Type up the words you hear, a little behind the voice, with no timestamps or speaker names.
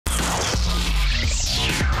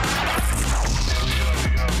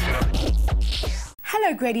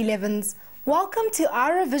grade 11s, welcome to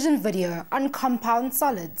our revision video on compound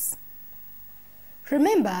solids.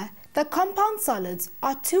 Remember that compound solids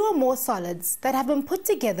are two or more solids that have been put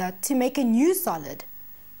together to make a new solid.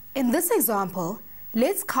 In this example,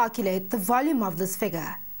 let's calculate the volume of this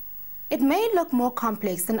figure. It may look more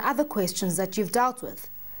complex than other questions that you've dealt with,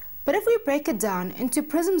 but if we break it down into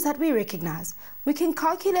prisms that we recognize, we can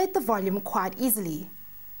calculate the volume quite easily.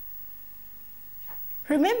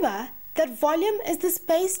 Remember that volume is the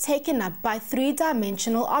space taken up by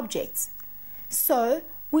three-dimensional objects. So,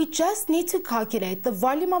 we just need to calculate the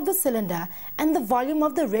volume of the cylinder and the volume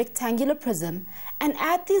of the rectangular prism and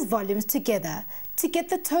add these volumes together to get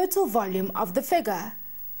the total volume of the figure.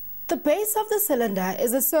 The base of the cylinder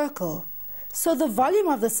is a circle, so the volume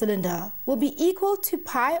of the cylinder will be equal to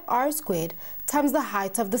pi r squared times the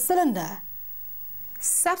height of the cylinder.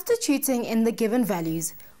 Substituting in the given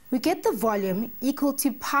values, we get the volume equal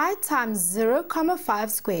to pi times 0,5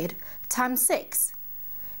 squared times 6.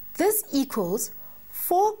 This equals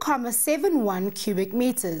 4,71 cubic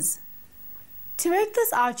meters. To work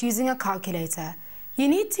this out using a calculator, you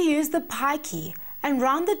need to use the pi key and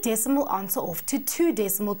round the decimal answer off to 2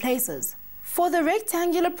 decimal places. For the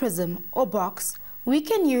rectangular prism or box, we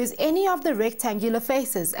can use any of the rectangular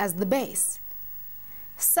faces as the base.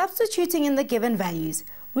 Substituting in the given values,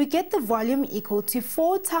 we get the volume equal to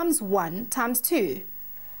 4 times 1 times 2,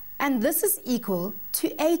 and this is equal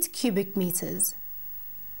to 8 cubic meters.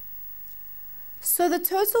 So the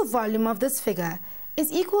total volume of this figure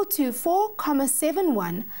is equal to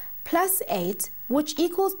 4,71 plus 8, which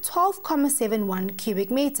equals 12,71 cubic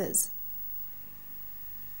meters.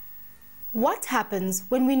 What happens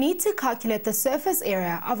when we need to calculate the surface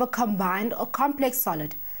area of a combined or complex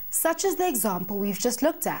solid, such as the example we've just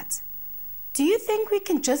looked at? Do you think we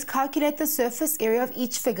can just calculate the surface area of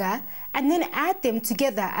each figure and then add them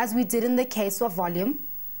together as we did in the case of volume?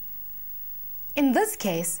 In this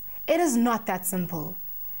case, it is not that simple.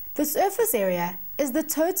 The surface area is the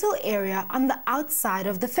total area on the outside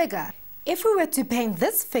of the figure. If we were to paint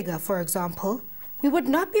this figure, for example, we would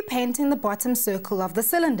not be painting the bottom circle of the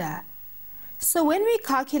cylinder. So when we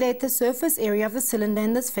calculate the surface area of the cylinder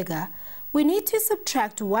in this figure, we need to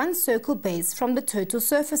subtract one circle base from the total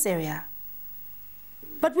surface area.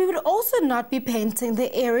 But we would also not be painting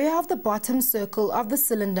the area of the bottom circle of the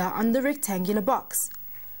cylinder on the rectangular box.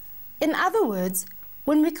 In other words,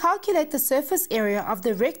 when we calculate the surface area of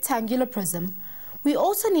the rectangular prism, we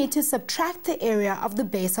also need to subtract the area of the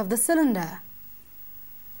base of the cylinder.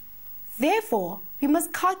 Therefore, we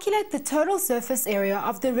must calculate the total surface area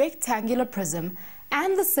of the rectangular prism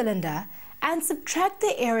and the cylinder and subtract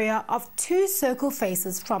the area of 2 circle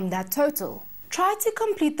faces from that total. Try to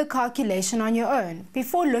complete the calculation on your own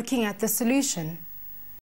before looking at the solution.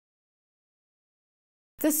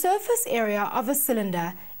 The surface area of a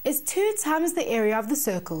cylinder is 2 times the area of the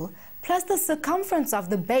circle plus the circumference of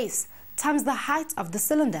the base times the height of the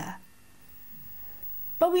cylinder.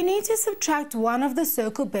 But we need to subtract one of the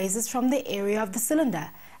circle bases from the area of the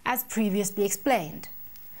cylinder, as previously explained.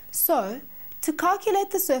 So, to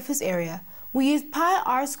calculate the surface area, we use pi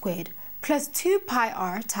r squared plus 2 pi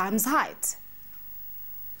r times height.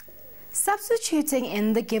 Substituting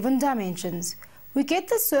in the given dimensions, we get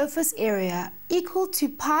the surface area equal to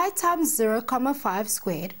pi times 0,5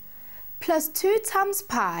 squared plus 2 times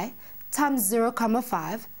pi times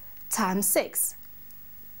 0,5 times 6.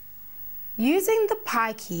 Using the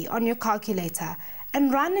pi key on your calculator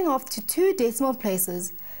and rounding off to 2 decimal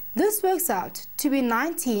places, this works out to be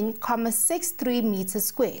 19,63 meters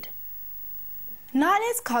squared. Now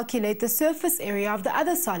let's calculate the surface area of the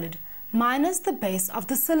other solid minus the base of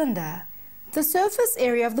the cylinder. The surface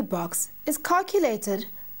area of the box is calculated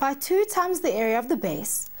by 2 times the area of the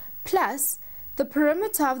base plus the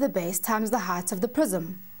perimeter of the base times the height of the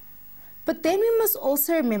prism. But then we must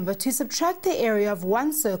also remember to subtract the area of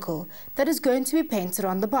one circle that is going to be painted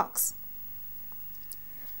on the box.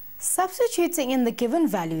 Substituting in the given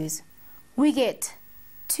values, we get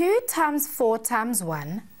 2 times 4 times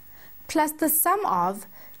 1 plus the sum of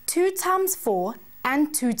 2 times 4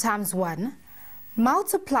 and 2 times 1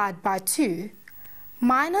 multiplied by 2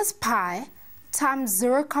 minus pi times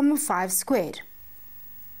 0,5 squared.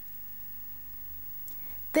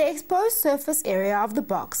 The exposed surface area of the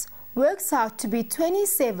box works out to be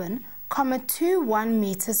 27,21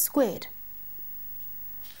 meters squared.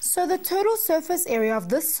 So the total surface area of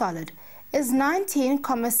this solid is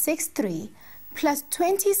 19,63 plus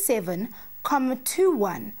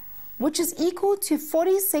 27,21, which is equal to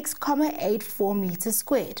 46,84 meters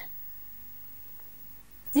squared.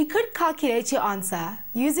 You could calculate your answer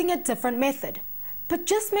using a different method, but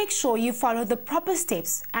just make sure you follow the proper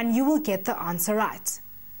steps and you will get the answer right.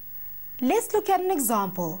 Let's look at an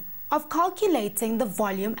example of calculating the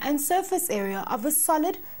volume and surface area of a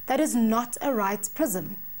solid that is not a right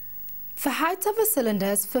prism. The height of a cylinder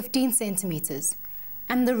is 15 centimeters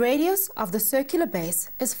and the radius of the circular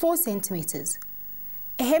base is 4 centimeters.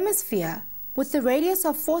 A hemisphere with the radius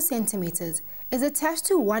of 4 centimeters is attached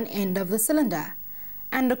to one end of the cylinder,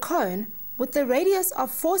 and a cone with the radius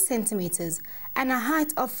of 4 centimeters and a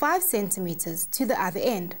height of 5 centimeters to the other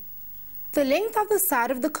end. The length of the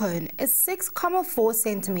side of the cone is 6,4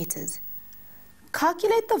 centimeters.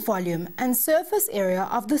 Calculate the volume and surface area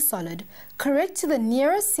of the solid correct to the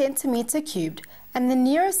nearest centimeter cubed and the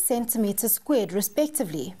nearest centimeter squared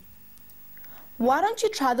respectively. Why don't you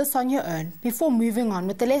try this on your own before moving on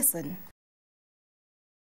with the lesson?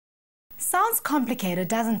 Sounds complicated,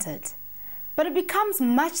 doesn't it? But it becomes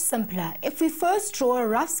much simpler if we first draw a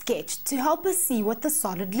rough sketch to help us see what the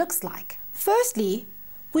solid looks like. Firstly,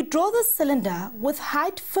 we draw the cylinder with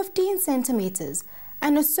height 15 centimeters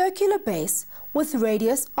and a circular base with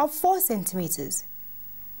radius of 4 centimeters.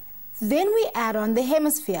 Then we add on the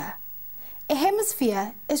hemisphere. A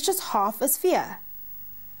hemisphere is just half a sphere.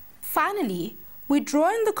 Finally, we draw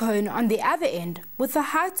in the cone on the other end with a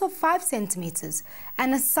height of 5 centimeters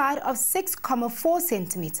and a side of 6,4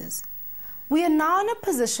 centimeters. We are now in a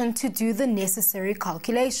position to do the necessary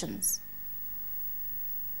calculations.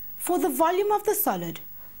 For the volume of the solid,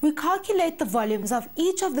 we calculate the volumes of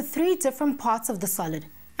each of the 3 different parts of the solid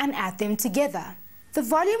and add them together. The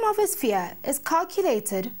volume of a sphere is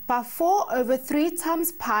calculated by 4 over 3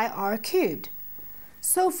 times pi r cubed.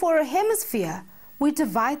 So for a hemisphere, we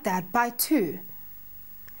divide that by 2.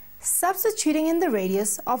 Substituting in the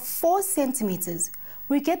radius of 4 centimeters,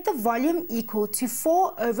 we get the volume equal to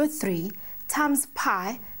 4 over 3 times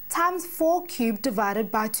pi times 4 cubed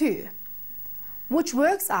divided by 2, which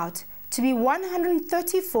works out to be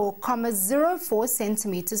 134,04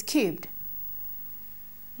 centimeters cubed.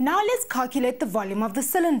 Now let's calculate the volume of the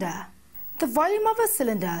cylinder. The volume of a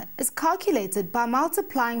cylinder is calculated by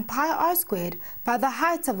multiplying pi r squared by the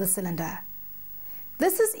height of the cylinder.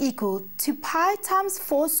 This is equal to pi times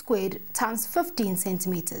 4 squared times 15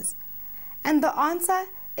 centimeters, and the answer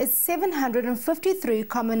is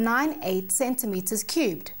 753,98 centimeters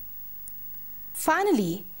cubed.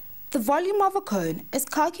 Finally, the volume of a cone is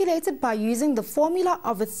calculated by using the formula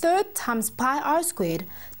of a third times pi r squared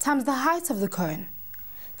times the height of the cone.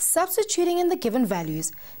 Substituting in the given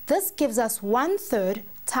values, this gives us 1/3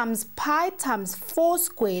 times pi times 4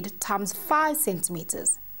 squared times 5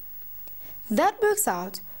 centimeters. That works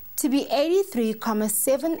out to be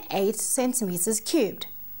 83,78 centimeters cubed.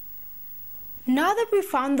 Now that we've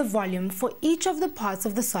found the volume for each of the parts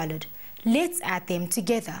of the solid, let's add them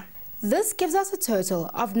together. This gives us a total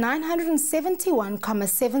of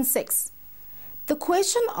 971,76. The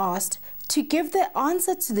question asked to give the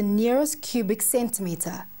answer to the nearest cubic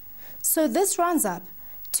centimeter, so this rounds up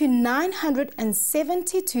to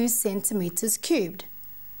 972 centimeters cubed.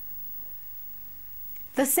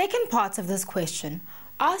 The second part of this question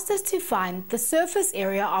asked us to find the surface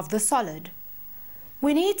area of the solid.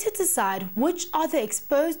 We need to decide which are the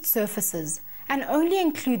exposed surfaces and only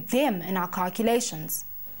include them in our calculations.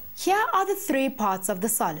 Here are the 3 parts of the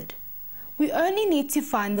solid. We only need to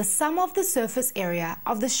find the sum of the surface area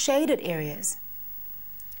of the shaded areas.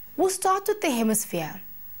 We'll start with the hemisphere.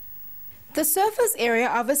 The surface area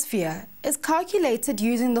of a sphere is calculated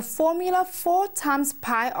using the formula 4 times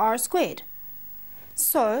pi r squared.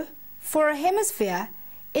 So, for a hemisphere,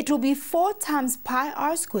 it will be 4 times pi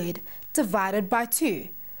r squared divided by 2,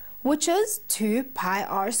 which is 2 pi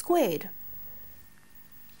r squared.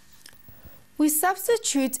 We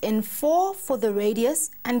substitute in 4 for the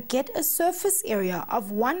radius and get a surface area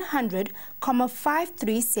of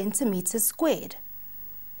 100,53 centimeters squared.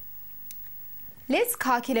 Let's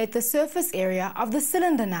calculate the surface area of the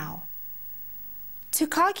cylinder now. To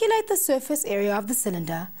calculate the surface area of the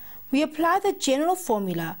cylinder, we apply the general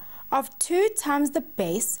formula of 2 times the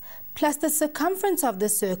base plus the circumference of the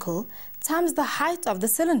circle times the height of the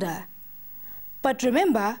cylinder. But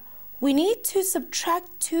remember, we need to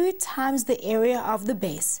subtract 2 times the area of the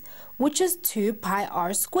base, which is 2 pi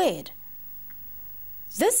r squared.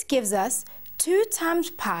 This gives us 2 times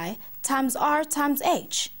pi times r times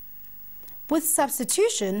h. With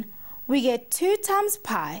substitution, we get 2 times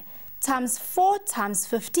pi times 4 times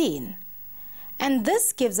 15. And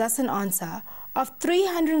this gives us an answer of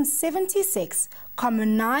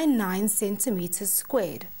 376,99 centimeters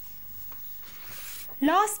squared.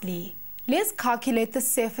 Lastly, let's calculate the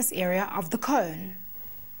surface area of the cone.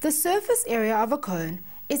 The surface area of a cone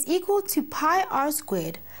is equal to pi r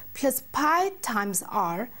squared plus pi times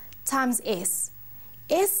r times s.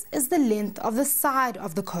 S is the length of the side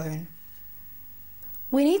of the cone.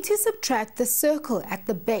 We need to subtract the circle at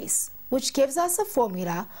the base, which gives us a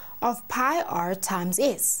formula of pi r times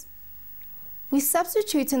s. We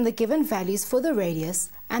substitute in the given values for the radius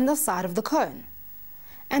and the side of the cone.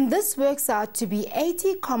 And this works out to be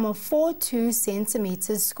 80,42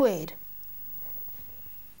 centimeters squared.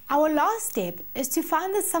 Our last step is to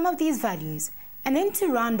find the sum of these values and then to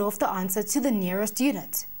round off the answer to the nearest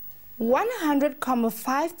unit.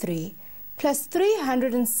 100,53 plus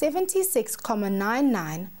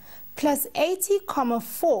 376,99 plus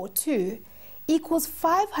 80,42 equals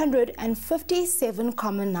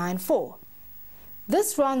 557,94.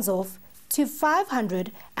 This rounds off to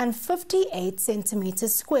 558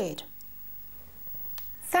 centimeters squared.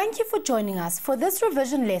 Thank you for joining us for this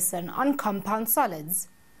revision lesson on compound solids.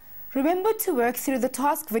 Remember to work through the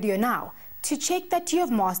task video now to check that you have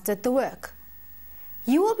mastered the work.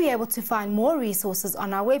 You will be able to find more resources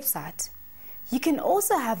on our website. You can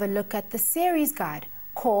also have a look at the series guide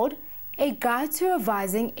called A Guide to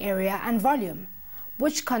Revising Area and Volume,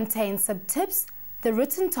 which contains some tips, the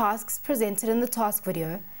written tasks presented in the task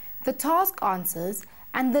video, the task answers,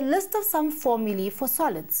 and the list of some formulae for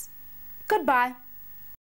solids. Goodbye.